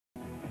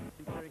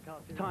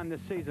Time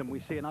this season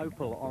we see an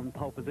Opal on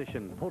pole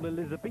position. Paul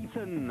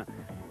Elizabethan,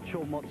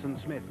 Sean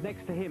Watson-Smith.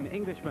 Next to him,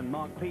 Englishman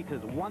Mark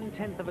Peters,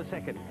 1/10 of a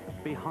second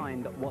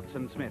behind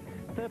Watson-Smith.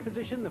 Third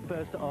position, the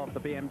first of the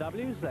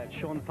BMWs, that's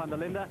Sean van der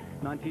Linde,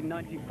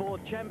 1994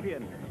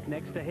 champion.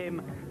 Next to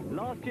him,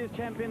 last year's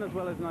champion as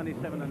well as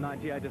 97 and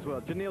 98 as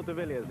well, Janelle de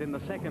Villiers in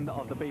the second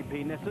of the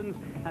BP Nissans,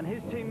 and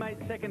his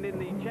teammate second in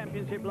the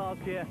championship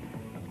last year,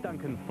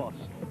 Duncan Foss.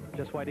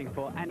 Just waiting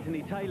for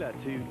Anthony Taylor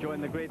to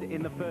join the grid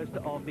in the first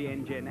of the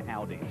N-Gen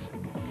Audis.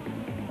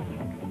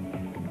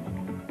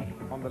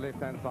 On the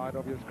left-hand side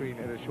of your screen,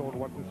 it is Sean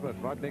Watson-Smith.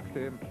 Right next to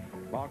him,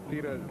 Mark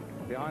Peters.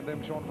 Behind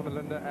him, Sean van der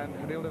Linde and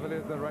Janelle de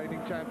Villiers, the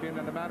reigning champion,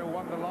 and the man who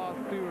won the last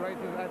two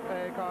races at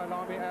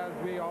Kyalami. As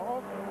we are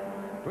off,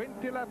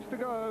 20 laps to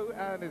go,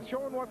 and it's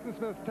Sean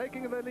Watson-Smith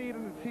taking the lead,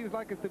 and it seems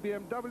like it's the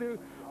BMW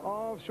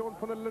of Sean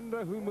van der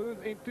Linde who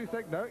moves into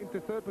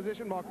third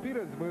position. Mark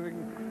Peters moving,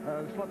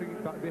 slotting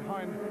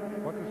behind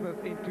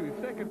Watson-Smith into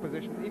second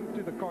position,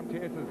 into the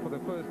Conti-S's for the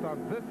first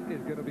time. This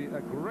is going to be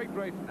a great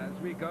race as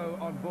we go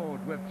on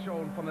board with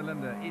Sean van der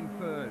Linde in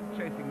third,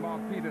 chasing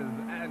Mark Peters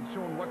and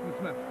Sean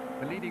Watson-Smith,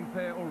 the leading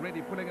pair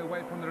already pulling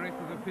away from the rest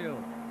of the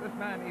field. This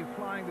man is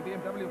flying the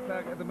BMW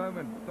flag at the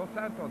moment. Dos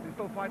Santos is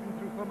still fighting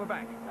through from the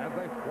back. As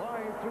they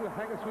fly through a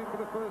hanger sweep for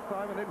the first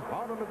time, and then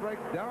hard on the brakes,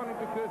 down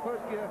into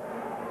first gear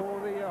for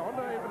the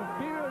Honda. And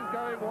Peters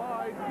going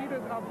wide.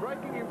 Peters are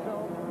braking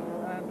himself,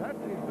 and that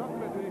is not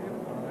going to do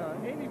him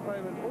any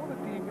favours, or the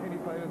team any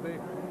favours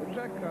there. The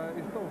track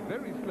is still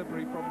very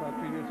slippery from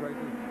previous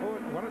races. Oh,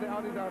 one of the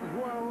Audis out as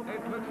well.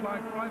 It looks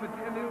like Private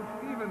Neil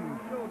Stevens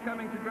still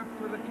coming to grips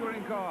with the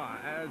touring car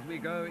as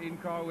we go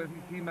in car with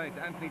his teammate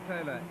Anthony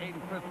Taylor in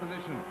first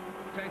position,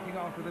 chasing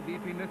after the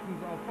BP Nissans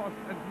of Foss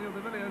and Neil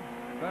de Villiers.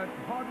 But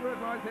hard work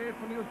lies ahead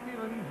for Neil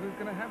Stevens, who's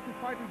going to have to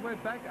fight his way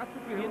back up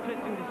the field. It'll be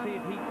interesting to see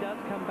if he does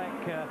come back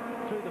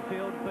through the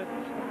field, but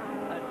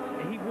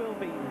he will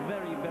be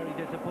very, very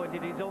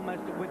disappointed. He's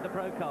almost with the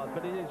pro cars,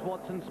 but it is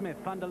Watson-Smith,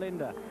 van der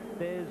Linde.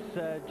 There's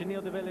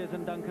Janelle de Villiers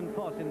and Duncan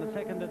Foss in the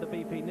second of the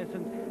BP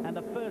Nissans, and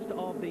the first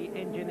of the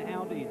N-Gen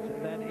Audis,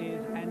 that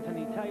is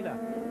Anthony Taylor.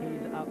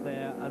 He's up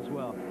there as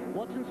well.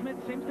 Watson-Smith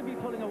seems to be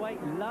pulling away,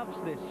 loves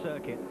this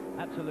circuit,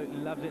 absolutely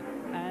loves it,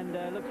 and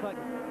looks like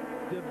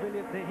de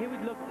Villiers, here we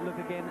look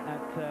again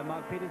at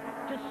Mark Peters,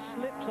 just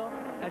slips off,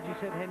 as you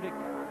said, Hendrik,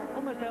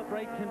 almost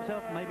outbraked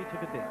himself, maybe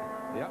took a dip.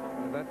 Yeah,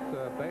 that's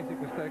a basic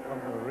mistake on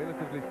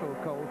relatively still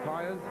cold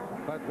tyres.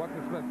 But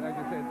Watson-Smith, as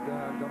you said,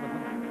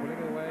 Jonathan,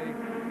 pulling away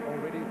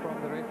already from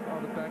the rest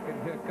of the pack, and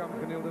here comes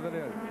Janelle de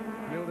Villiers.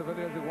 Janelle de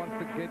Villiers, who wants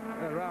to get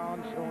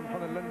around Sean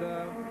van der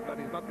Linde, but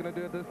he's not going to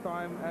do it this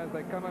time as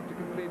they come up to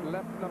complete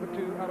lap number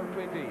 2 out of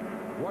 20.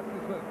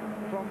 Watson-Smith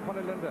from van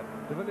der Linde.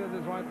 De Villiers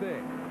is right there.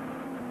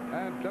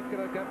 And look at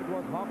that gap, it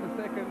was half a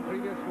second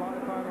previous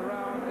time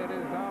around. It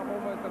is now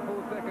almost a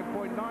full second,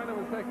 0.9 of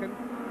a second.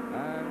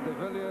 And de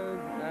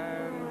Villiers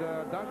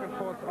and Duncan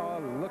Foss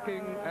are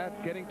looking at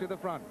getting to the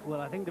front.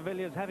 Well, I think de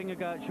Villiers having a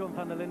go at Sean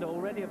van der Linde.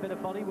 Already a bit of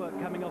bodywork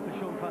coming off of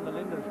Sean van der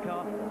Linde's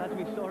car, as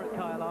we saw at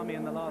Kyalami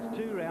in the last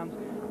 2 rounds.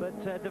 But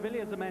de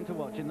Villiers the man to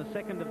watch in the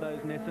second of those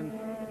Nissans.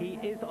 He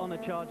is on a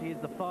charge. He is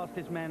the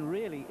fastest man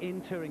really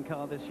in touring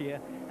car this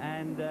year.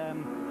 And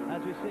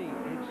as we see,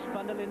 it's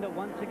van der Linde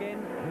once again,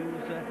 who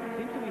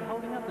seems to be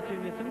holding up the 2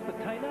 Nissans, but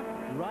Taylor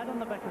right on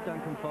the back of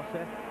Duncan Foss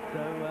there.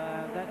 So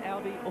that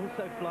Audi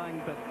also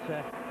flying, but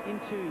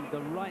into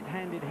the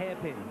right-handed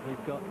hairpin.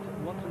 We've got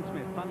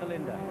Watson-Smith, van der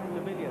Linde,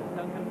 de Villiers,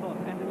 Duncan Foss,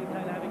 Anthony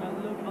Taylor having a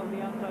look on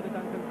the outside of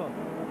Duncan Foss.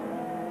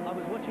 I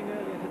was watching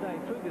earlier today,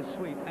 through this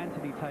sweep,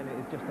 Anthony Taylor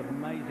is just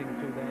amazing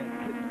through there.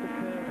 Clips the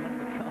curve and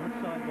the car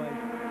sideways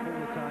all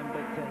the time,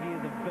 but he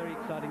is a very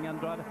exciting young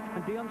driver.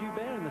 And Dion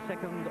Joubert in the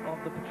second of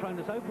the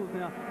Petronas Opals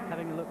now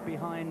having a look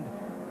behind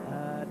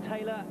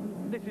Taylor.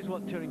 This is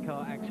what touring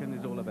car action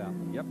is all about.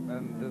 Yep,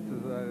 and this is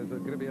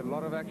there's going to be a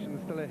lot of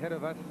action still ahead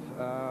of us.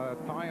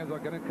 Tyres are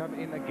going to come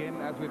in again,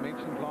 as we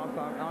mentioned last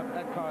time, out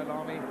at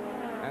Kyalami.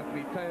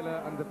 Anthony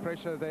Taylor under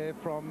pressure there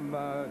from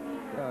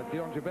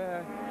Dion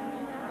Joubert.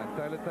 And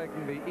Taylor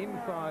taking the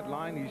inside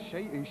line.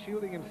 He's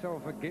shielding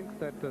himself against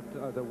that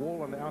the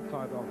wall on the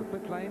outside of the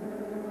pit lane.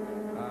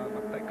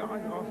 But the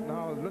guys are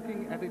now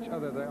looking at each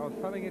other. They are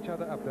summing each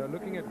other up. They're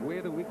looking at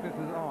where the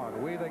weaknesses are,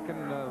 where they can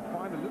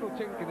find a little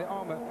chink in the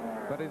armor.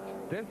 But it's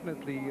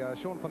definitely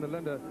Sean van der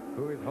Linde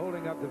who is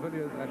holding up de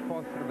Villiers and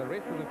Foss and the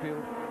rest of the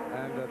field.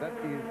 And that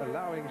is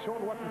allowing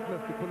Sean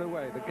Watson-Smith to pull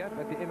away. The gap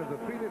at the end of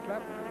the previous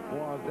lap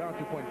was down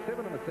to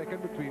 0.7 of a second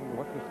between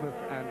Watson-Smith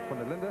and van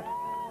der Linde.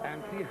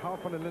 And see how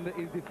van der Linde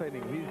is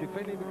defending. He's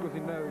defending because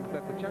he knows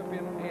that the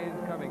champion is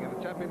coming, and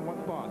the champion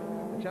wants past.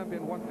 The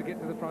champion wants to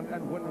get to the front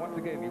and win once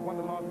again. He won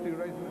the last 2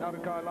 races out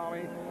of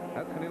Kyalami.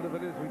 That's Janelle de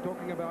Villiers we're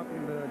talking about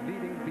in the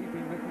leading BP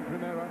Nissan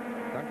Primera.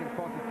 Duncan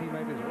Foss's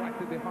teammate is right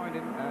there behind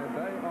him, and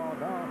they are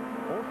now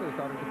also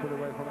starting to pull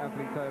away from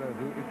Anthony Taylor,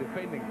 who is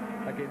defending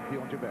against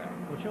Dion Joubert.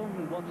 Well, Sean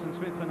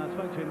Watson-Smith, when I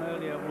spoke to him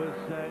earlier, was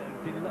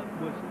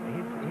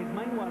his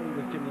main worry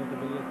was Janelle de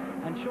Villiers,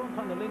 and Sean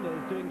van der Linde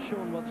is doing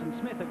Sean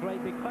Watson-Smith a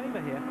great big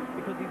favour here,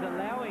 because he's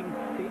allowing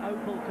the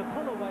Opal to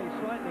pull away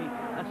slightly,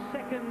 a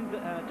second second,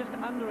 just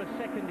under a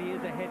second he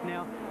is ahead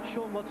now.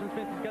 Sean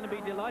Watson-Smith is going to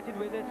be delighted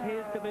with this.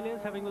 Here's De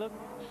Villiers having a look,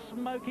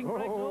 smoking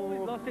brakes. Oh,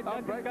 he's lost it.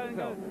 Duncan's going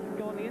to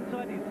go on the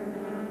inside.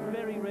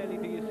 Very rarely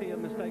do you see a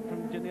mistake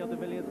from Janelle De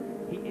Villiers.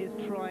 He is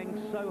trying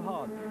so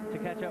hard to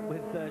catch up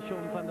with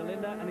Sean van der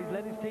Linde, and he's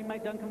let his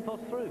teammate Duncan Foss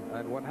through.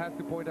 And one has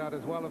to point out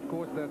as well, of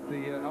course, that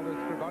the Aldo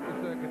Scribante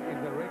circuit is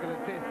a regular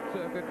test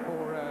circuit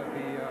for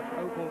the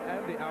Opel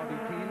and the Audi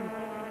teams.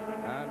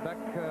 And back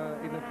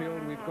in the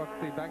field, we've got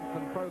the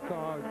Bankfin Pro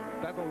Car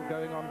battle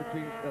going on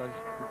between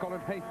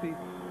Colin Hasty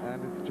and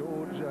it's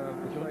George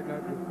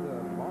Besaidnout with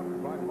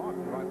Brian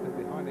Martin right there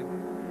behind him.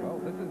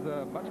 Well, this is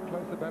a much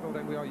closer battle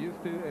than we are used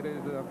to. It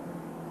is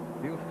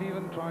Neil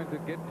Stephen trying to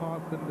get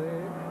past them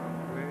there.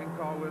 We're in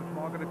car with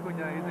Margaret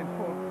Acuna. He's in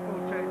fourth,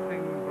 still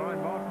chasing Brian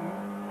Martin.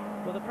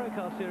 Well, the Pro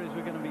Car Series,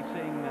 we're going to be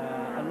seeing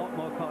a lot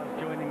more cars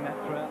joining that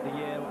throughout the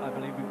year. I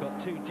believe we've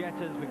got 2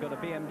 Jettas, we've got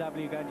a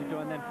BMW going to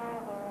join them.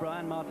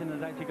 Brian Martin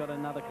has actually got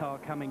another car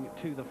coming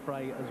to the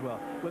fray as well.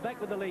 We're back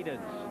with the leaders.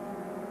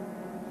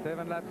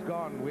 7 laps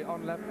gone. We're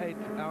on lap 8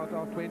 out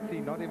of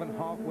 20, not even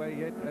halfway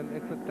yet, and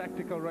it's a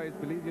tactical race,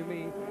 believe you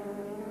me.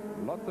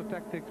 Lots of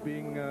tactics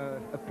being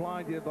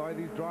applied here by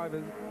these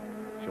drivers.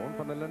 Sean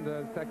van der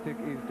Linde's tactic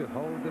is to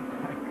hold the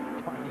back.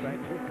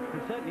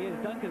 It certainly is.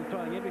 Duncan's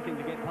trying everything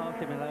to get past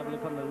him. He'll have a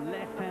look on the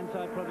left-hand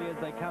side probably as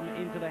they come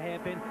into the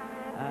hairpin.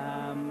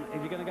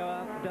 Is he going to go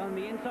out down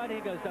the inside?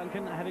 Here goes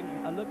Duncan having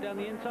a look down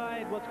the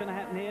inside. What's going to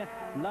happen here?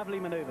 Lovely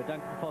manoeuvre.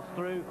 Duncan Foss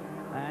through,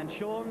 and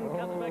Sean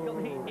comes back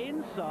on the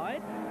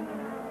inside.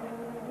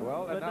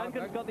 Well, but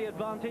Duncan's got the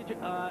advantage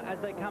as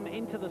they come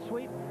into the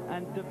sweep,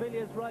 and De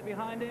Villiers right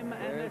behind him,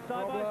 and they're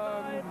side by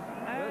side.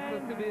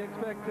 This was to be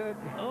expected.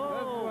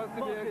 Oh,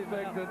 this was to be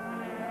expected.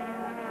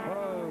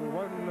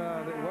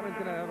 One is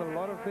going to have a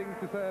lot of things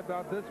to say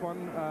about this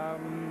one.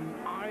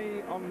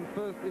 I, on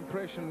first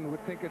impression,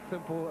 would think it's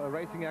simple, a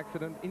racing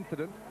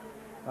incident.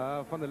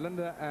 Van der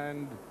Linde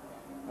and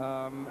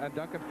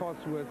Duncan Foss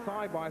were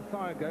side by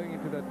side going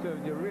into that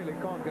turn. You really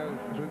can't go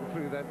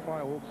through that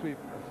firehawk sweep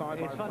side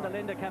by side. It's Van der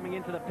Linde coming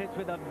into the pits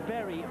with a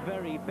very,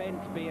 very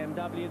bent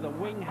BMW, the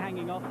wing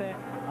hanging off there.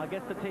 I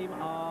guess the team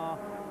are...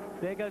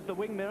 There goes the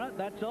wing mirror,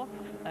 that's off.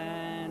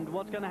 And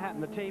what's going to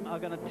happen? The team are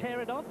going to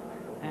tear it off.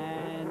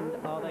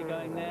 And are they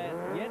going there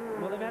yet?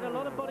 Well, they've had a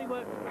lot of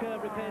bodywork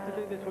repair to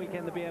do this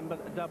weekend, the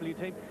BMW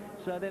team,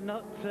 so they're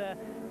not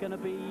going to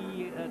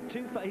be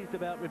too phased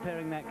about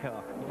repairing that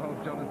car. Well,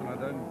 Jonathan, I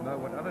don't know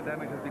what other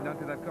damage has been done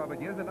to that car, but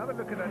here's another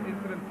look at that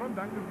incident from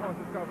Duncan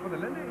Foss's car. Van der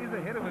Linde is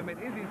ahead of him.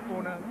 It is his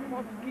corner.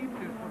 Foss keeps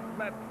his foot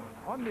flat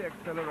on the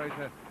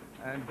accelerator.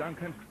 And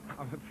Duncan,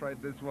 I'm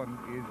afraid this one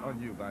is on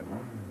you, bud.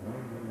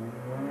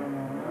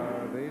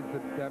 There's the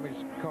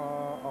damaged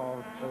car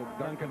of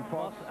Duncan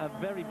Foss.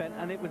 Very bent,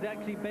 and it was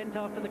actually bent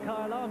after the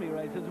Kyle Army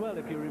race as well,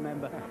 if you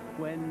remember,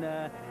 when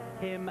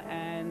him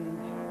and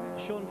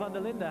Sean van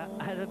der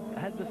Linde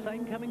had the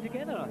same coming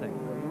together, I think.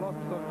 Lots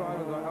of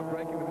drivers are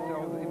outbreaking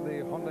themselves in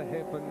the Honda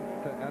hairpin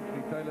to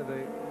Anthony Taylor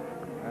there.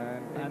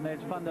 And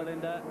there's van der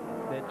Linde.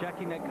 They're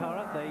jacking that car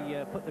up.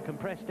 They put the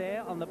compressed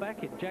air on the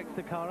back. It jacks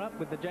the car up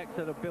with the jacks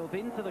that are built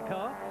into the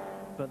car.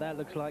 But that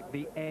looks like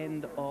the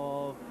end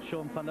of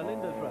Sean van der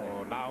Linde's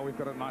race. Now we've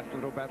got a nice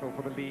little battle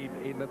for the lead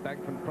in the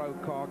Bankfin Pro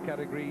Car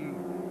category.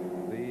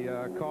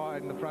 The car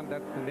in the front,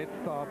 that's the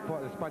Netstar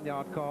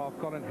Spaniard car of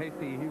Colin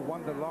Hasty. He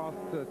won the last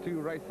 2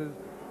 races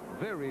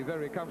very,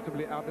 very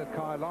comfortably out at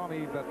Kyle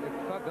Army, but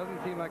it doesn't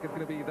seem like it's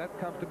going to be that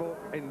comfortable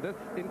in this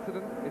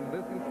incident,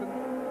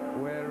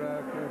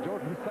 where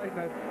George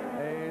Besaidnout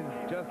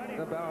is just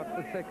about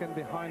a second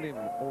behind him,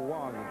 or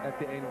 1 at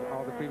the end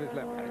of the previous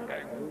lap. And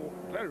going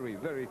very,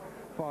 very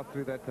fast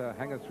through that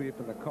hanger sweep,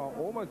 and the car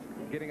almost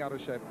getting out of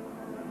shape.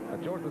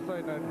 George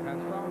Besaidnout has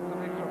found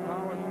some extra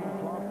power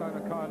since last time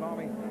at Kyle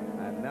Army,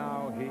 and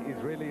now he is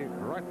really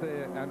right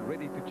there and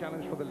ready to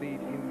challenge for the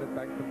lead in the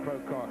Bankfin Pro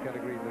Car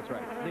category in this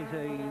race. These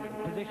are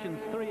positions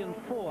 3 and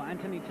 4,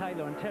 Anthony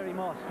Taylor and Terry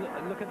Moss.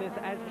 Look at this,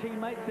 as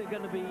teammates, they're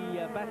going to be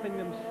battling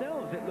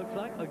themselves, it looks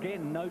like.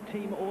 Again, no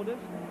team orders.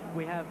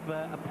 We have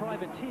a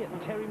privateer,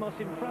 Terry Moss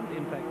in front,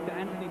 in fact.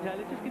 Anthony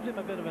Taylor just gives him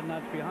a bit of a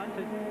nudge behind,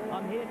 says,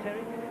 I'm here,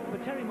 Terry.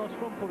 But Terry Moss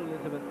from Port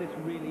Elizabeth, this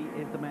really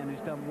is the man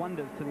who's done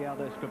wonders to the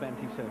Aldo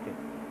Scribante circuit.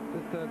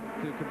 Just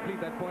to complete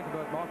that point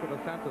about Marco Dos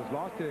Santos,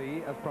 last year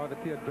he, as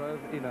privateer, drove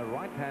in a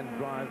right-hand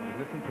drive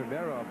Nissan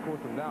Primera, of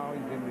course, and now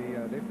he's in the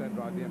left-hand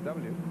drive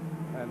BMW.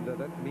 And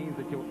that means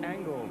that your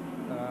angle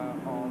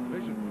of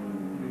vision,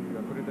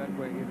 to put it that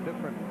way, is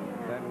different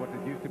than what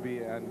it used to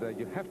be, and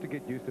you have to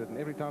get used to it. And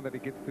every time that he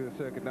gets to a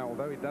circuit now,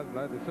 although he does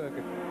know the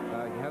circuit,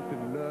 he has to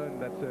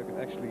learn that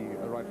circuit actually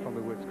right from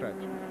the word scratch.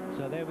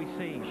 So there we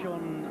see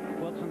Sean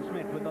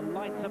Watson-Smith with the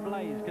lights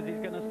ablaze, because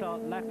he's going to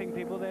start lapping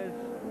people. There's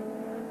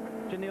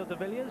Janelle De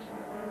Villiers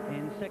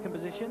in second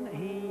position.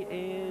 He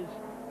is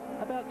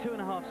about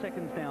 2.5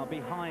 seconds now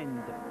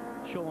behind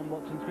Sean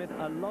Watson-Smith.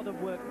 A lot of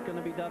work going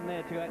to be done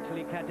there to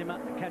actually catch him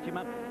up.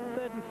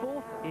 Third and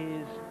fourth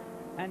is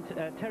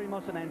Terry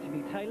Moss and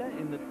Anthony Taylor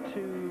in the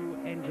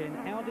 2-engine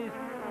Audis.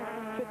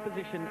 Fifth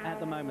position at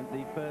the moment,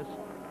 the first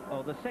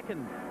or the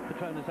second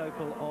Petronas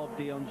Opal of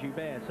Dion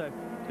Joubert. So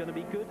it's going to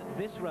be good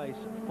this race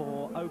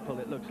for Opal,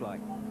 it looks like.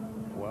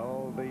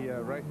 Well,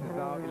 the race is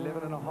now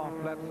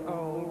 11.5 laps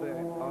old. There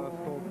are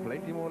still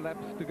plenty more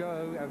laps to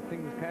go, and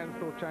things can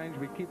still change.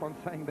 We keep on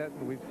saying that,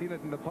 and we've seen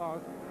it in the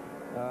past.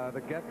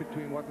 The gap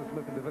between Watson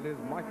Smith and de Villiers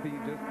might be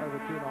just over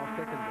 2.5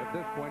 seconds at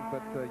this point,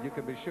 but you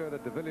can be sure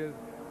that de Villiers,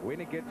 when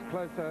he gets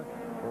closer,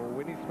 or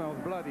when he smells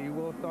blood, he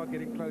will start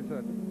getting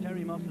closer.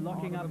 Terry Moss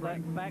locking up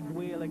that back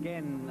wheel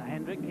again,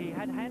 Hendrik. He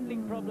had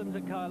handling problems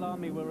at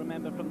Kyalami, we'll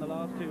remember, from the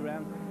last 2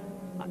 rounds.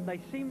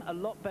 They seem a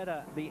lot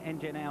better, the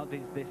engine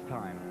Audis, this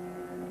time.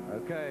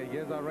 Okay,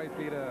 here's our race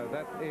leader.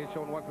 That is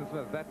Sean Watson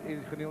Smith. That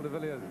is Geniel de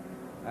Villiers.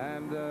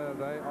 And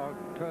they are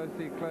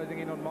closing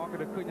in on Marco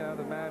de Cunha,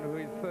 the man who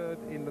is third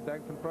in the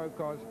Bankfin Pro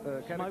Cars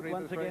category.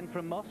 Smoke once again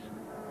from Moss.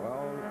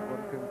 Well,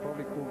 one can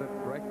probably call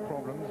that brake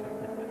problems.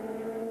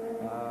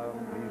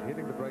 He's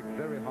hitting the brakes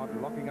very hard,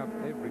 locking up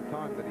every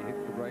time that he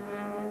hits the brakes.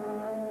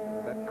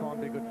 That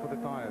can't be good for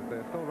the tyres.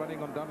 They're still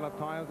running on Dunlop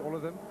tyres, all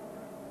of them.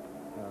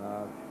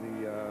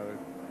 The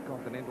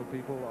Continental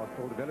people are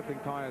still developing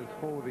tyres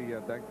for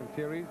the Bankfin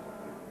series.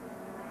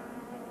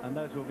 And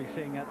those we'll be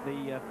seeing at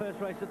the first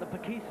race at the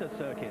Pakisa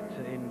circuit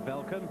in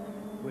Velcom,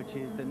 which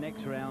is the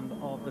next round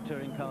of the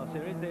Touring Car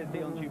Series. There's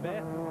Dion Joubert,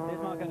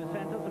 there's Marco de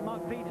Santos and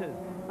Mark Peters.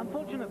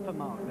 Unfortunate for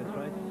Mark this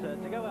race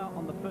to go out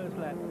on the first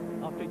lap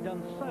after he'd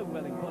done so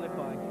well in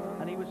qualifying,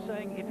 and he was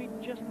saying if he'd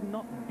just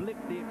not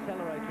blipped the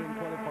accelerator in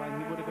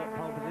qualifying, he would have got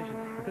pole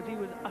position, because he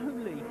was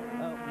only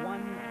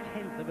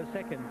 1/10 of a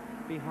second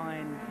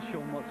behind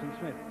Sean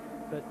Watson-Smith.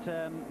 But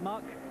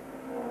Mark,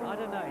 I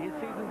don't know, his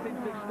season seems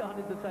to have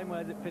started the same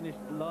way as it finished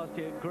last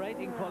year. Great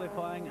in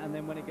qualifying, and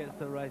then when it gets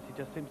to the race, he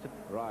just seems to...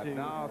 Right,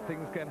 now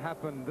things can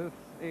happen. This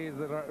is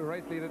the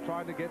race leader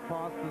trying to get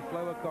past the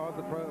slower cars,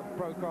 the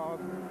pro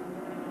cars.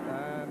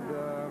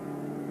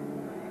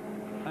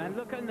 And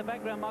look in the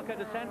background, Marco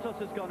de Santos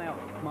has gone out.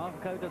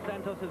 Marco de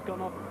Santos has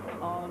gone off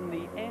on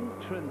the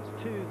entrance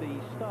to the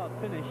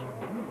start-finish.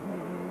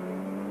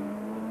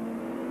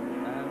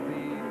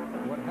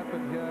 And what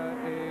happened here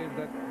is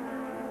that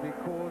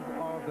because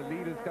of the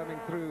leaders coming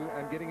through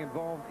and getting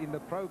involved in the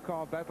pro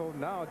car battle,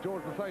 now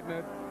George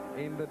Besaidner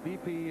in the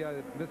BP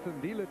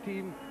Nissan dealer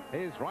team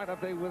is right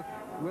up there with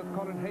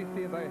Colin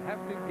Hastie, and they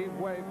have to give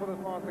way for the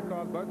faster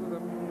cars, both of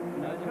them.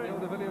 Geniel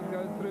de Villiers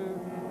goes through,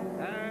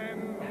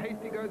 and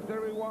Hastie goes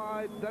very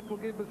wide. That will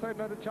give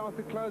Besaidner a chance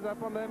to close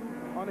up on him,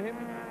 but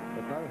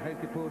no,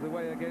 Hastie pulls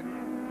away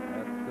again.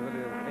 That's de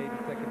Villiers in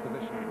second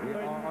position. We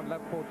are on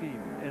lap 14.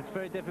 It's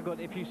very difficult.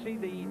 If you see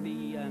the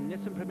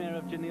Nissan Primera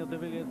of Geniel de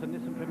Villiers, the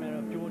Nissan Primera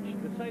of George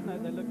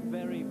Besaidner, they look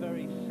very,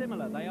 very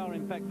similar. They are,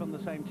 in fact, from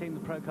the same team.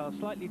 The Pro Car,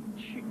 slightly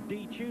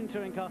detuned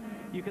touring car.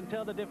 You can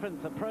tell the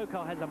difference. The Pro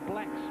Car has a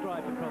black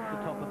stripe across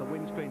the top of the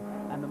windscreen,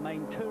 and the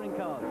main touring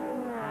cars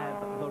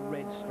have the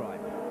red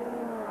stripe.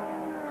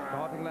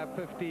 Starting lap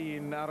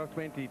 15 out of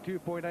 20,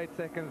 2.8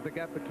 seconds, the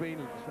gap between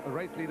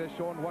race leader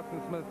Sean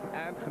Watson-Smith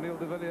and Geniel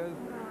de Villiers,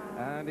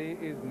 and he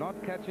is not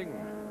catching.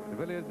 De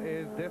Villiers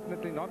is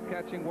definitely not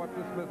catching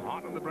Watson-Smith.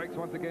 Hard on the brakes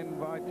once again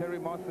by Terry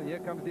Moss, and here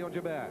comes Dion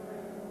Joubert.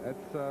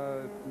 It's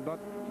not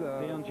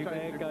Dion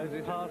Joubert goes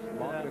past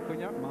Marco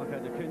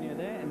de Cunha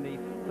there in the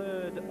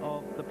third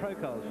of the Pro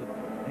Cars.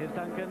 Here's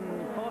Duncan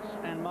Foss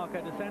and Marco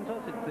de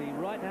Santos. It's the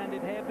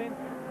right-handed hairpin,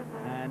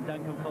 and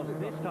Duncan Foss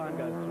this time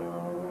goes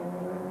through.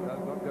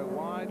 Does not go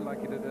wide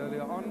like he did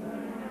earlier on,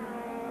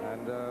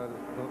 and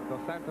Dos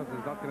Santos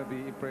is not going to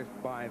be impressed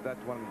by that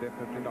one,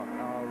 definitely not.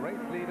 Our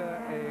race leader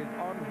is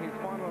on his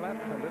final lap,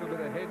 a little bit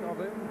ahead of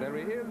him. There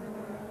he is.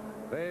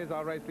 There's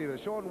our race leader,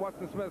 Sean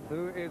Watson-Smith,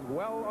 who is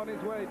well on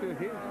his way to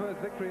his first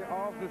victory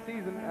of the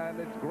season, and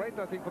it's great,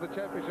 I think, for the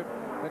championship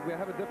that we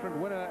have a different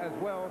winner as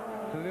well.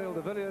 Geniel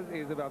de Villiers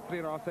is about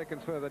 3.5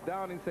 seconds further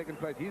down in second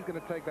place. He's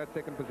going to take that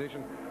second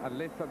position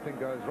unless something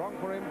goes wrong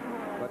for him.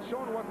 But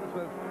Sean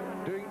Watson-Smith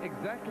doing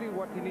exactly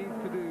what he needs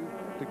to do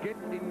to get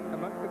in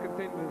amongst the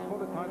contenders for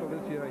the title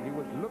this year. He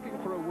was looking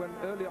for a win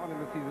early on in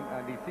the season,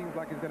 and he seems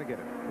like he's going to get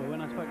it. Well,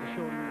 when I spoke to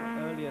Sean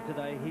earlier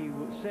today, he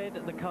said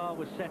the car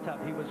was set up.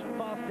 He was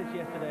fastest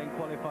yesterday in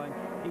qualifying.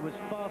 He was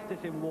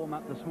fastest in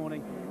warm-up this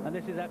morning, and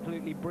this is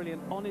absolutely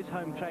brilliant. On his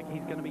home track,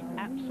 he's going to be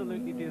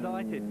absolutely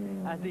delighted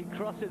as he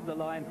crosses the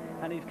line,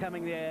 and he's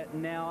coming there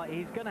now.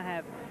 He's going to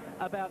have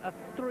about a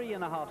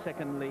 3.5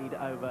 second lead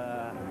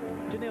over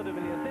Geniel de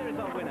Villiers. There is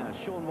our winner,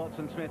 Sean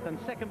Watson-Smith, and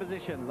second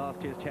position,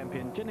 last year's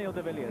champion, Geniel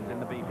de Villiers in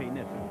the BP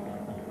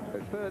Nissan.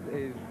 His third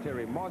is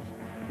Terry Moss.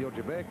 Dion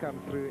Joubert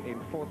comes through in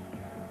fourth.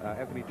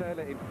 Anthony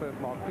Taylor in first.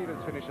 Mark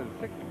Peters finishes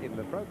sixth in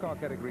the Pro Car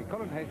category.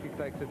 Colin Hastie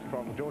takes it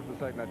from George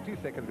Besaidner, 2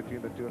 seconds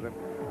between the two of them.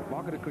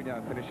 Marco de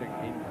Cunha finishing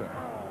in third.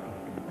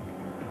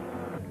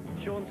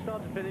 Sean,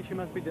 start to finish, you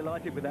must be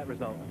delighted with that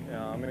result.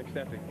 Yeah, I'm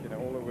ecstatic. You know,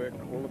 all the work,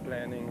 all the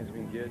planning has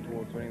been geared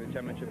towards winning the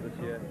championship this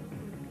year.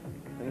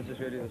 And this is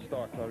really the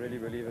start. I really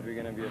believe that we're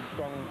going to be a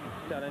strong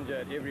challenger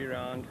at every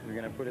round. We're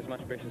going to put as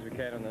much pressure as we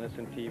can on the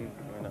Nissan team.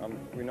 I mean,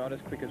 we're not as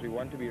quick as we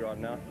want to be right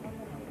now.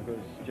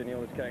 because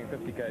Janelle is carrying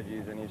 50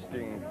 kgs and he's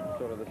doing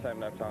sort of the same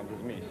lap times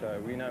as me.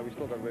 So we know we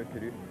still got work to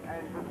do,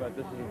 but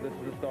this is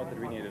the start that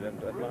we needed.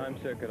 And at my home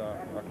circuit, I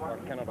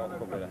cannot ask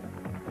for better.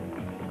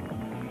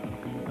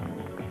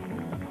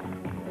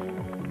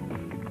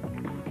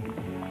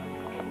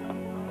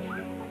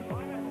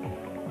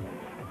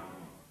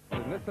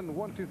 Nissan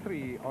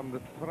 123 on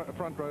the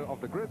front row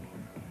of the grid.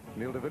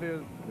 Neil de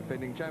Villiers,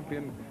 defending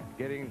champion,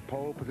 getting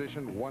pole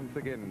position once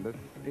again. This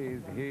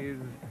is his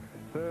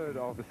third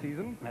of the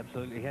season.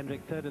 Absolutely,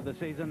 Hendrik, third of the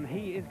season.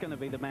 He is going to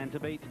be the man to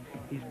beat.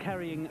 He's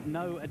carrying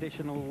no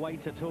additional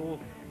weight at all,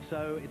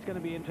 so it's going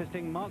to be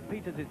interesting. Mark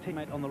Peters, his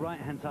teammate on the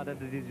right-hand side,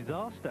 had a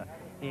disaster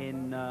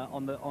in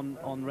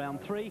on round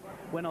 3.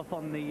 Went off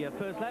on the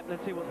first lap.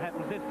 Let's see what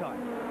happens this time.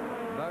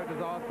 No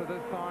disaster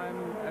this time,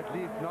 at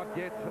least not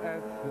yet,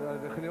 as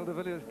Neil de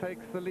Villiers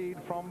takes the lead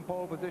from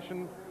pole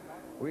position.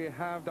 We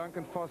have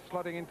Duncan Foss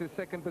slotting into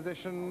second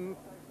position.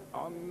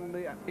 On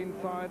the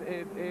inside,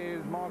 it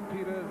is Mark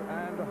Peters,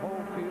 and the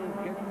whole field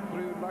gets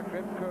through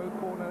Lakrepko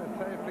corner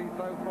safely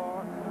so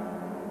far.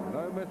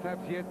 No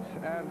mishaps yet,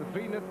 and the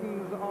 3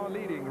 Nissans are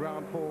leading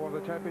round 4 of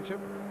the championship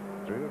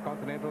through the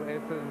Continental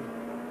S's.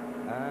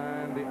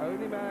 And the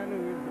only man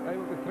who is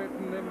able to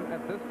threaten them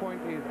at this point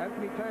is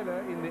Anthony Taylor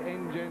in the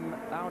engine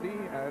Audi.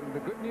 And the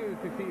good news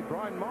to see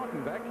Brian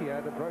Martin back. He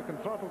had a broken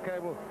throttle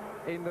cable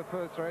in the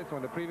first race, or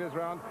in the previous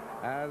round,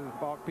 as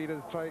Mark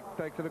Peters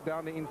takes a look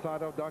down the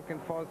inside of Duncan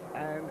Foss,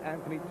 and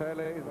Anthony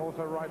Taylor is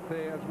also right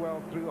there as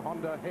well through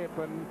Honda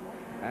hairpin.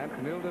 And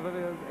Neil de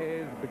Villiers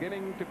is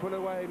beginning to pull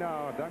away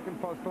now. Duncan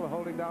Foss still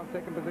holding down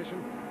second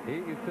position. He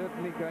is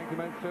certainly going to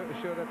make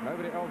sure that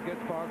nobody else gets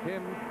past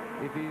him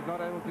if he's not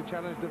able to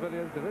challenge de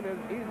Villiers. De Villiers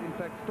is in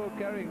fact still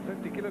carrying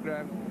 50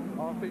 kilograms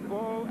of his...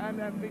 Oh,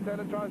 and Anthony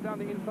Taylor tries down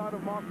the inside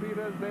of Mark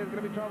Peters. There's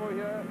going to be trouble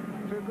here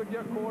through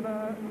Goodyear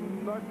corner.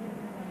 Not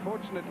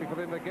fortunately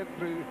for them, they get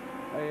through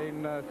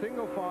in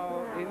single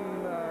file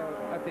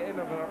at the end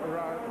of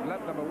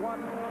lap number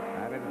 1.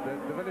 And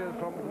it's de Villiers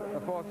from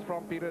Foss,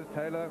 from Peters,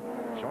 Taylor,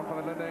 Sean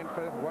van der Linde in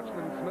first,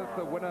 Watchman Smith,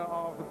 the winner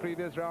of the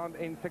previous round,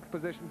 in 6th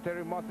position.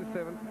 Terry Moss is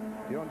 7th.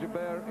 Dion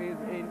Joubert is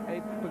in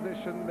 8th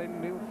position. Then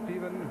Neil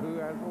Stephen, who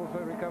has also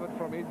recovered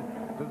from his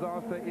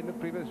disaster in the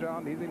previous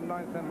round, he's in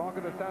 9th. And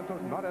Marco dos Santos,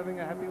 not having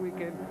a happy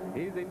weekend,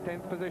 he's in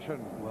 10th position.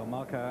 Well,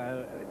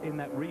 Marco in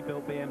that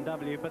rebuilt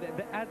BMW, but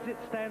as it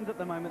stands at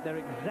the moment, they're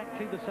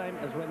exactly the same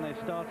as when they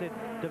started.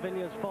 De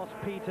Villiers, Foss,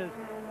 Peters.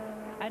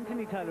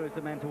 Anthony Taylor is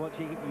the man to watch.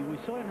 We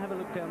saw him have a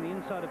look down the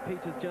inside of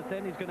Peters just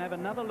then. He's going to have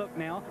another look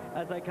now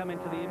as they come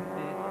into the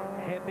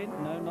hairpin.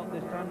 No, not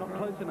this time, not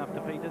close enough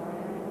to Peters.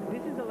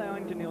 This is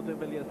allowing Neil de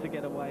Villiers to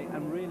get away,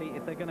 and really,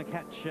 if they're going to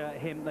catch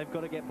him, they've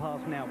got to get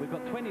past now. We've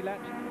got 20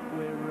 laps.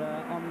 We're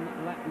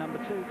on lap number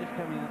 2, just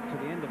coming up to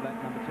the end of lap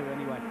number 2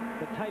 anyway.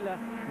 But Taylor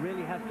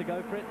really has to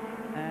go for it,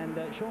 and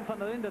Sean van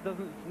der Linde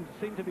doesn't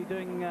seem to be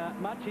doing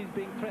much. He's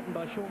being threatened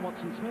by Sean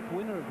Watson-Smith,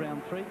 winner of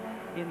round 3,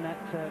 in that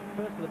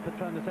first of the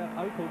Petronas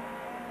Opel.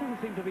 Doesn't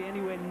seem to be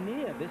anywhere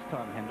near this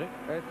time, Hendrik.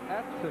 It's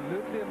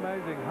absolutely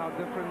amazing how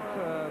different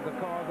the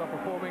cars are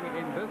performing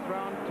in this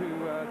round to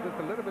just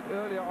a little bit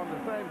earlier on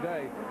the same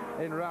day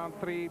in round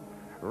 3.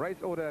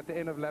 Race order at the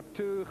end of lap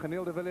 2.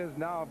 Neil de Villiers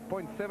now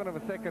 0.7 of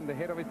a second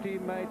ahead of his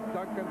teammate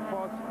Duncan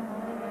Foss.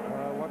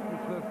 Watson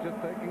Smith just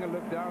taking a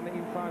look down the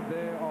inside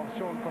there of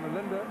Sean van der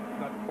Linde,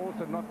 but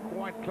also not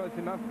quite close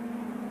enough.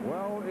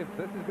 Well, if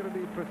this is going to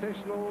be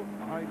processional,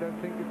 I don't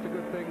think it's a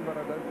good thing, but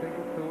I don't think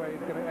it's the way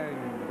it's going to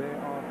end. There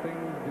are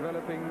things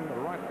developing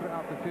right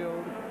throughout the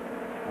field.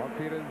 Mark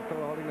Peters still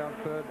holding down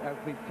third.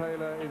 Anthony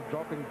Taylor is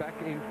dropping back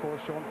in for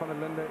Sean van der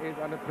Linde, is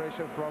under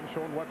pressure from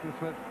Sean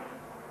Watson-Smith.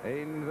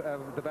 In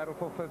the battle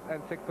for 5th and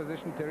 6th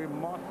position, Terry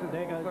Moss is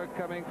also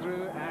coming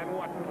through, and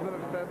Watson-Smith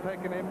has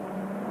taken him.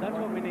 That's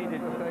what we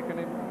needed.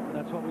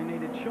 That's what we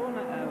needed. Sean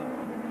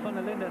van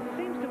der Linde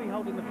seems to be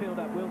holding the field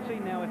up. We'll see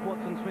now if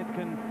Watson-Smith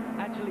can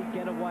actually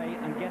get away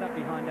and get up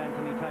behind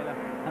Anthony Taylor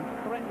and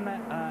threaten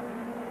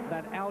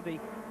that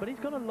Audi. But he's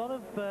got a lot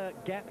of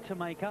gap to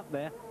make up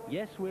there.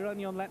 Yes, we're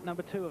only on lap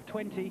number 2 of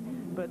 20,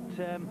 but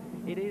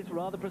it is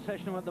rather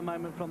processional at the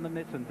moment from the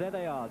Nissans. There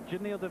they are,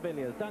 Neil de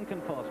Villiers,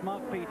 Duncan Foss,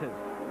 Mark Peters,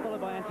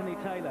 followed by Anthony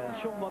Taylor,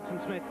 Sean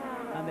Watson-Smith,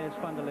 and there's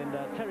van der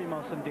Linde, Terry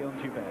Moss and Dion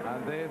Joubert.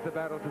 And there's the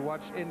battle to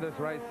watch in this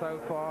race so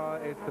far.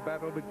 It's the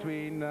battle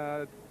between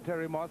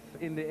Terry Moss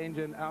in the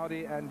engine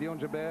Audi and Dion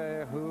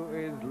Joubert, who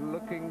is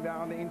looking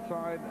down the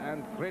inside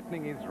and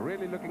threatening. He's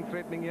really looking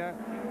threatening here.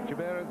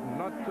 Joubert has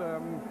not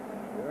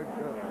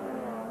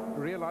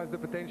realized the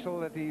potential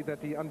that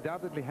he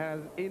undoubtedly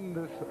has in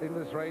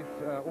this race,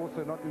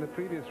 also not in the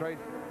previous race,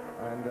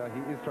 and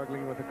he is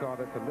struggling with a car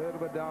that's a little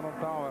bit down on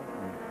power.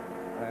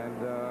 And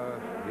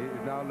he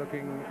is now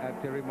looking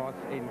at Terry Moss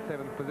in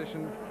 7th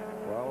position.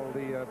 Well,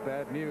 the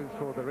bad news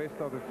for the rest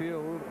of the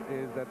field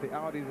is that the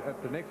Audis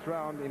at the next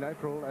round in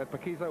April at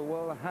Paquiso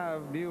will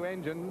have new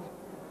engines,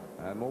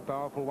 and more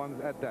powerful ones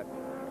at that.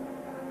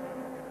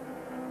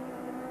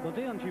 Well,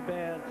 Dion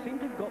Joubert seemed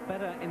to have got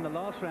better in the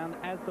last round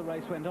as the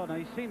race went on.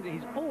 And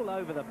he's all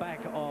over the back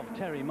of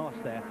Terry Moss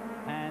there.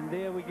 And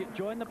there we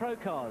join the pro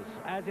cars.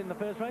 As in the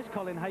first race,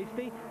 Colin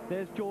Hasty.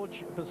 There's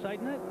George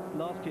Besaidner,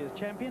 last year's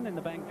champion in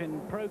the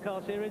Bankfin Pro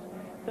Car Series.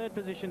 Third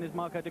position is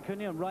Marco de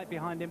Cunha, and right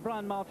behind him,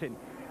 Brian Martin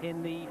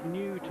in the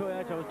new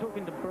Toyota. I was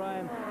talking to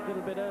Brian a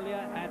little bit earlier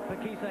at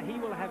Pakisa. He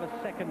will have a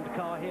second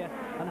car here,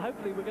 and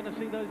hopefully we're going to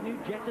see those new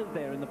Jettas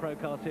there in the Pro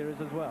Car Series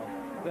as well.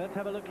 Let's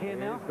have a look here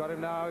now. He's got him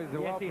now. He's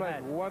well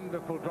played.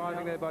 Wonderful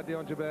driving there by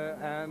Dion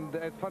Joubert. And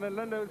as Van der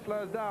Linde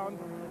slows down,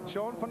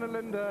 Sean Van der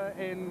Linde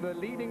in the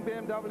leading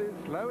BMW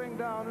is slowing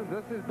down, and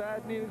this is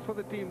bad news for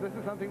the team. This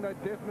is something they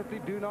definitely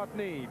do not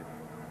need.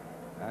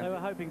 They were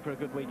hoping for a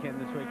good weekend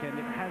this weekend.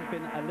 It has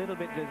been a little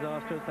bit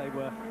disastrous.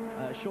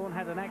 Sean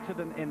had an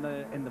accident in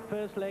the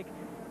first leg.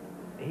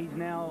 He's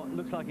now,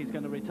 looks like he's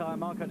going to retire.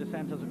 Marco De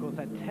Santos, of course,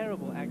 had a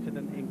terrible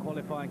accident in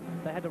qualifying.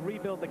 They had to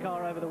rebuild the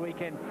car over the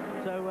weekend.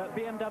 So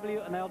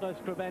BMW and Aldo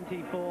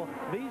Scribante for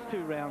these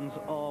 2 rounds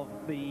of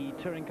the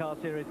Touring Car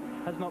Series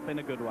has not been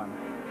a good one.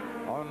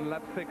 On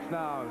lap 6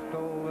 now,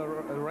 still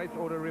the race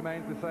order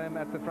remains the same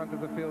at the front of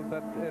the field,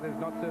 but it is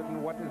not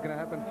certain what is going to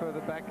happen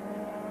further back.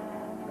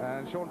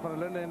 And Sean Van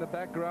der Linde in the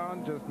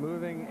background, just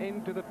moving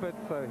into the pits.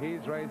 So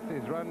his race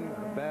is run.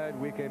 A bad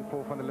weekend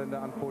for Van der Linde,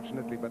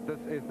 unfortunately. But this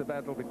is the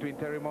battle between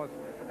Terry Moss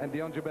and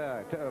Dion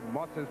Joubert.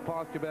 Moss has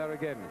passed Joubert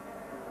again.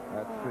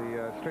 That's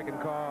the stricken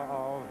car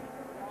of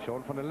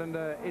Sean Van der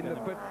Linde in the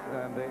pits,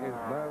 and there is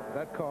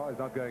that car is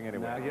not going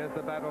anywhere. No. Here's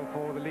the battle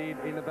for the lead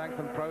in the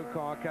Bankfin Pro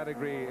Car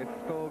category. It's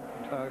still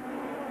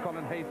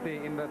Colin Hasty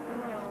in the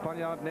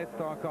Spaniard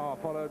Netstar car,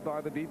 followed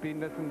by the BP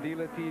Nissan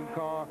dealer team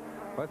car.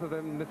 Both of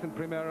them Nissan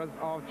Primeras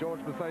of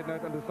George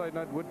Besaidner, and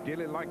Besaidner would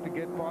dearly like to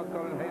get past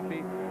Colin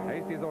Hasty.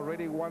 Hasty has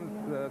already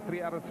won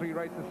 3 out of 3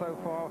 races so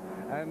far,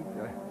 and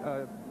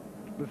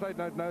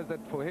Besaidner knows that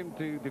for him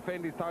to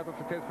defend his title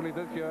successfully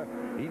this year,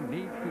 he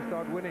needs to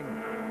start winning.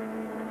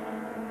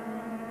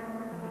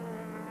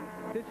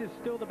 This is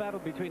still the battle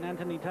between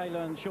Anthony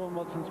Taylor and Sean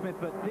Watson-Smith,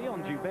 but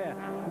Dion Joubert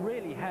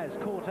really has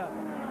caught up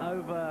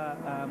over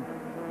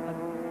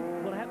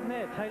what happened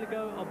there. Taylor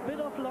go a bit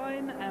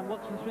offline, and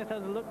Watson-Smith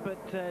has a look, but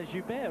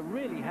Joubert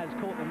really has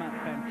caught them up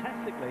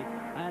fantastically,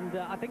 and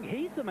I think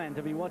he's the man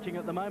to be watching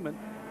at the moment.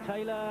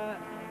 Taylor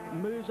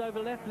moves over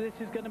left. This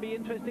is going to be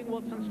interesting.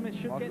 Watson-Smith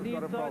should get the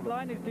inside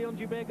line. Is Dion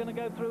Joubert going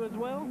to go through as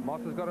well?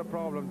 Moss has got a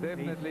problem,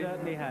 definitely. He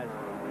certainly has.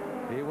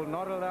 He will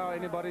not allow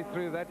anybody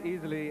through that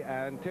easily,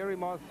 and Terry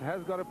Moss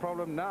has got a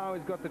problem. Now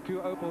he's got the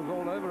 2 Opals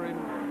all over him.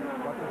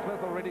 Watson-Smith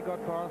already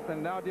got past,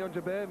 and now Dion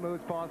Joubert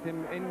moves past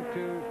him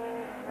into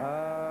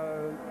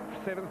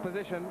 7th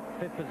position.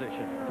 5th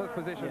position. 5th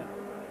position.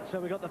 Yeah. So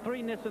we've got the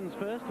 3 Nissans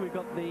first, we've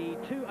got the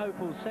 2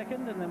 Opals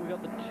second, and then we've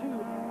got the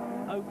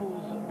 2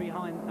 Opals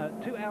behind,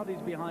 2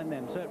 Audis behind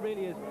them. So it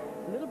really is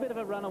a little bit of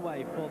a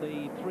runaway for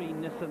the 3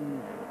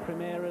 Nissan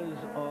Primeras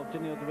of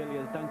Janelle de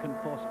Villiers, Duncan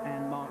Foss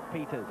and Mark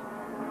Peters.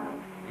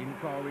 In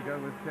car we go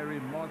with Terry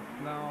Moss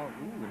now.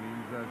 And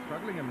he's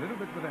struggling a little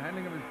bit with the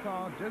handling of his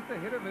car. Just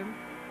ahead of him,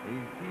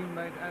 his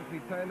teammate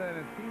Anthony Taylor, and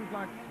it seems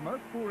like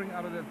smoke pouring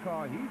out of that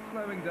car. He's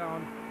slowing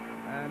down,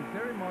 and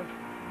Terry Moss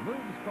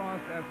moves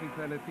past Anthony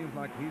Taylor. It seems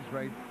like his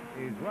race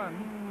is run.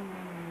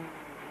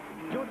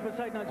 George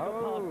Besaidner's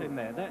got past him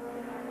there.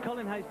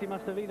 Colin Hasty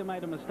must have either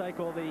made a mistake,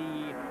 or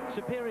the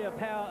superior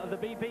power of the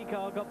BP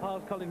car got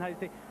past Colin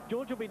Hasty.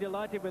 George will be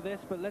delighted with this,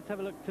 but let's have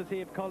a look to see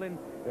if Colin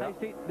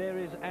Hasty... There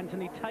is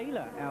Anthony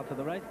Taylor out of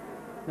the race.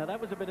 Now, that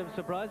was a bit of a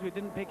surprise. We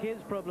didn't pick his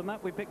problem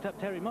up. We picked up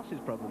Terry Moss's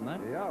problem, though.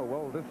 Yeah,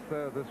 well,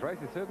 this race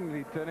is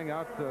certainly turning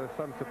out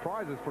some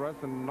surprises for us,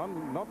 and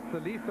not the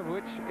least of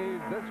which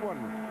is this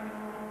one.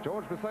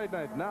 George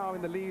Besaidner now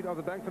in the lead of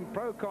the Bankfin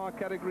Pro Car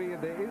category.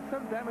 There is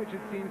some damage,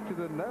 it seems, to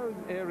the nose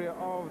area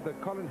of the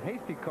Colin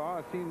Hasty car.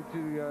 I seem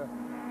to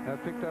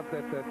have picked up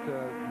that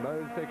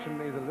nose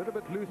section is a little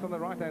bit loose on the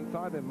right-hand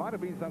side. There might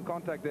have been some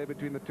contact there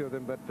between the 2 of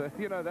them, but,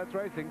 you know, that's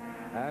racing.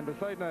 And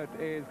Besaidner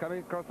is coming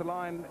across the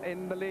line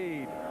in the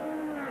lead.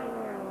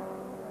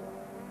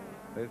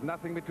 There's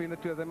nothing between the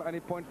 2 of them,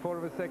 only 0.4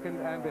 of a second.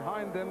 And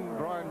behind them,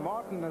 Brian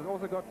Martin has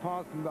also got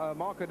past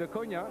Marco de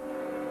Cunha.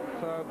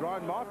 So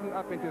Brian Martin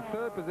up into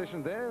 3rd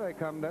position. There they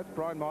come. That's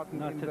Brian Martin.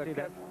 Nice to see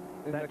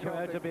that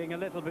Toyota being a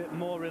little bit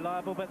more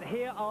reliable. But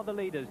here are the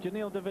leaders: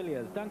 Janelle de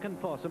Villiers, Duncan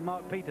Foss and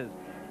Mark Peters.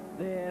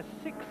 They're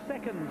 6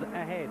 seconds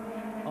ahead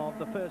of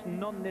the first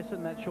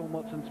non-Nissan, that's Sean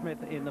Watson-Smith,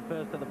 in the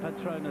first of the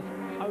Petronas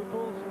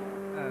Opals.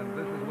 And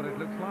this is what it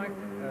looks like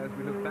as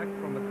we look back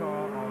from the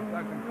car of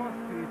Duncan Foss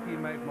to his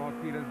teammate Mark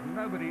Peters.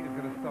 Nobody is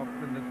going to stop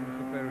the Nissan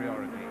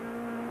superiority.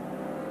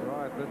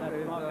 Right,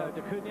 that's Marco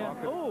de Cunha.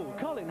 Oh,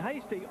 Colin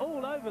Hasty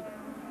all over.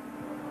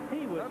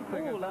 He was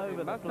all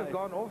over the place. Must have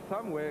gone off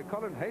somewhere.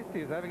 Colin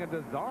Hasty is having a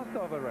disaster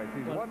of a race.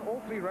 He's won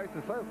all 3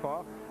 races so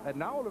far, and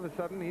now all of a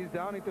sudden he's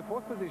down into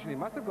 4th position. He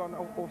must have gone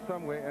off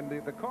somewhere, and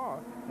the car,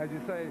 as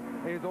you say,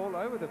 is all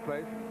over the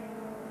place.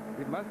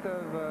 It must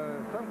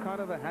have some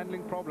kind of a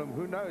handling problem.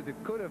 Who knows? It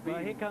could have been.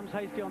 Well, here comes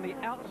Hasty on the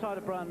outside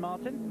of Brian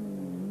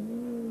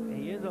Martin.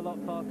 He He is a lot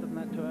faster than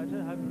that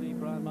Toyota. Hopefully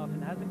Brian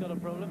Martin hasn't got a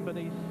problem, but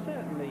he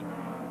certainly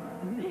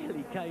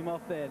nearly came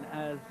off then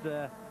as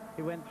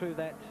he went through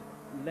that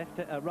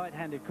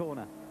right-handed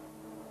corner.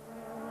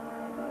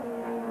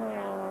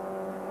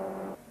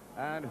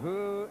 And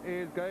who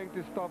is going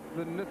to stop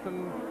the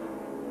Nissan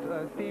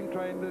steam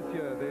train this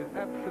year? There's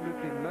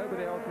absolutely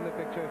nobody else in the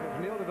picture.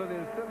 If Neil de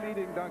Villiers is still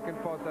leading Duncan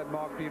Foss at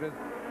Mark Peters,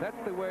 that's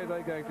the way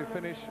they're going to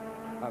finish,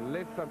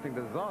 unless something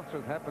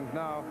disastrous happens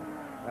now.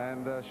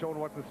 And Sean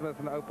Watson-Smith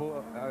and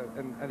Opel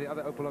and the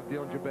other Opel of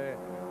Dion Joubert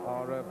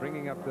are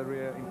bringing up the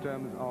rear in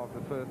terms of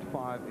the first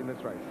 5 in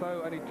this race.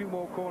 So only 2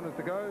 more corners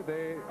to go.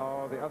 There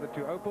are the other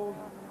 2 Opels.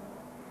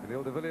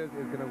 Neil de Villiers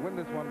is going to win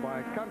this one by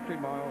a country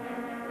mile.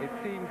 It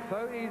seems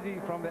so easy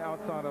from the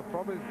outside. I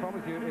promise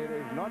you it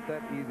is not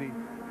that easy.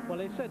 Well,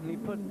 they certainly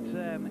put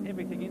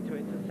everything into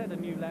it to set a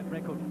new lap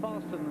record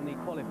faster than he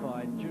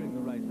qualified during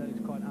the race. That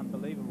is quite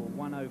unbelievable.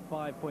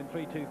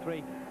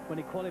 1:05.323 when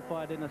he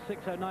qualified in a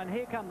 6:09.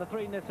 Here come the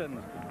 3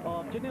 Nissans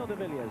of Janelle de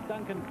Villiers,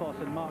 Duncan Foss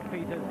and Mark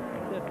Peters.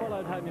 They're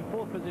followed home in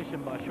 4th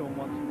position by Sean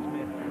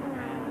Watson-Smith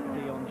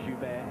and Dion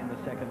Joubert in the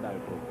 2nd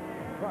Opel.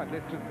 Right,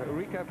 let's just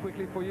recap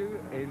quickly for you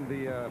in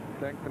the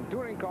Bankfin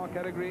touring car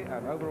category.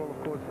 And overall,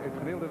 of course, it's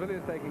Neil de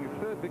Villiers taking his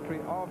 3rd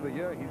victory of the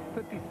year. He's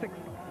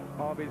 36th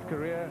of his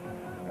career.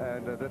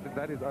 And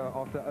that is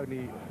after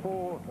only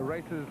 4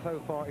 races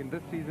so far in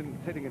this season,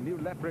 setting a new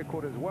lap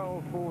record as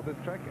well for this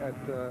track at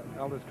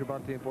Aldo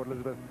Scribante in Port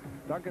Elizabeth.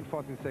 Duncan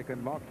Foss in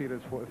 2nd, Mark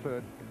Peters for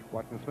 3rd,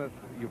 Watson-Smith,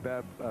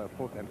 Joubert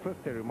 4th and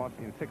 5th, Terry Moss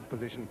in 6th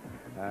position.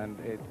 And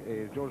it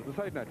is George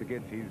Besaidnout who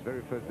gets his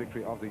very 1st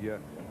victory of the year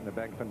in the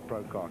Bankfin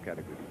Pro Car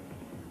category.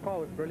 Car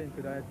was brilliant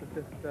today. It's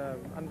just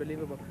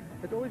unbelievable.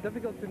 It's always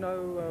difficult to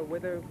know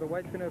whether the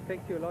weight's going to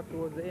affect you a lot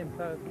towards the end.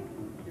 So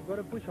you've got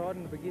to push hard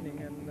in the beginning,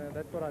 and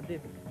that's what I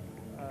did.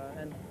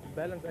 And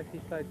balance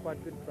actually stayed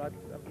quite good right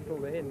up until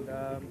the end.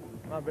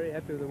 I'm very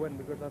happy with the win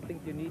because I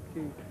think you need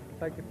to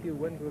take a few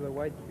wins with the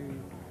weight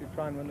to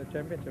try and win the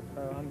championship.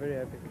 So I'm very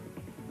happy.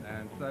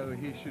 And so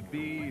he should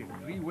be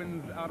 3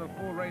 wins out of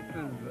 4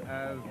 races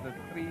as the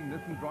 3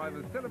 Nissan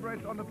drivers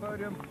celebrate on the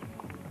podium.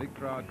 Big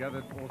crowd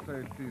gathered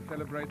also to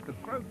celebrate the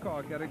Pro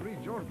Car category.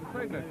 George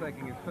Besaidnout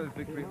taking his 1st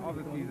victory of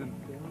the season,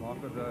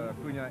 after the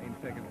Cunha in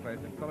 2nd place.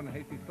 And Colin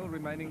Hasty still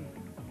remaining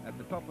at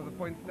the top of the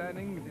point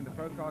standings in the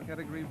Pro Car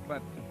category,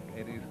 but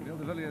it is Neil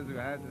de Villiers who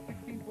has a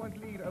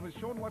 16-point lead over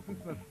Sean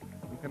Watson-Smith.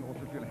 We can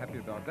also feel happy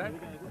about that.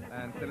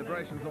 And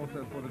celebrations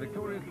also for the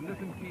victorious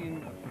Nissan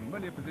team, a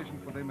familiar position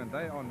for them, and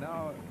they are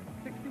now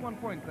 61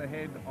 points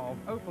ahead of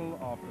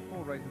Opel after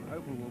 4 races.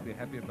 Opel will be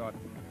happy about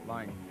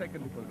lying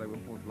 2nd because they were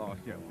 4th last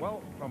year.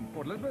 Well, from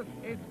Port Elizabeth,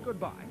 it's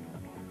goodbye.